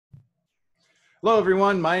Hello,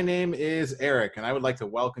 everyone. My name is Eric, and I would like to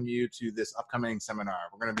welcome you to this upcoming seminar.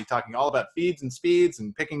 We're going to be talking all about feeds and speeds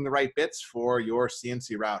and picking the right bits for your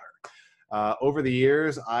CNC router. Over the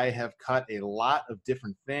years, I have cut a lot of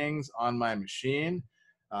different things on my machine.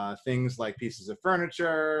 Things like pieces of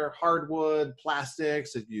furniture, hardwood,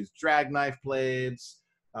 plastics. I've used drag knife blades,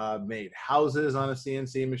 made houses on a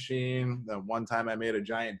CNC machine. The one time I made a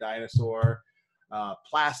giant dinosaur.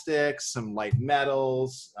 Plastics, some light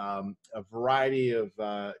metals, a variety of,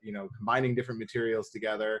 combining different materials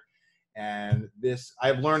together. And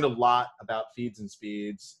I've learned a lot about feeds and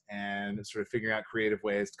speeds and sort of figuring out creative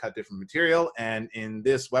ways to cut different material. And in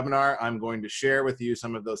this webinar, I'm going to share with you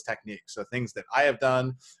some of those techniques. So things that I have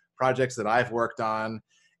done, projects that I've worked on,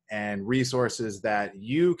 and resources that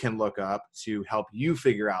you can look up to help you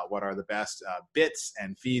figure out what are the best bits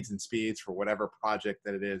and feeds and speeds for whatever project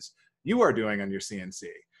that it is you are doing on your CNC.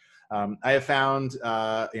 I have found,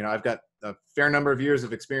 I've got a fair number of years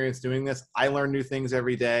of experience doing this. I learn new things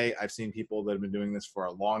every day. I've seen people that have been doing this for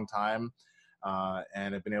a long time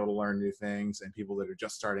and have been able to learn new things, and people that are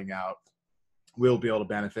just starting out will be able to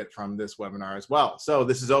benefit from this webinar as well. So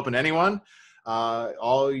this is open to anyone.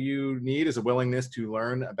 All you need is a willingness to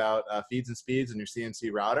learn about feeds and speeds in your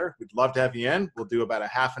CNC router. We'd love to have you in. We'll do about a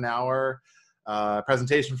half an hour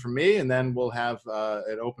presentation from me, and then we'll have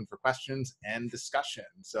it open for questions and discussion.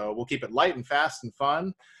 So we'll keep it light and fast and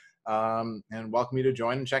fun, and welcome you to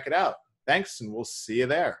join and check it out. Thanks, and we'll see you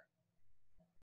there.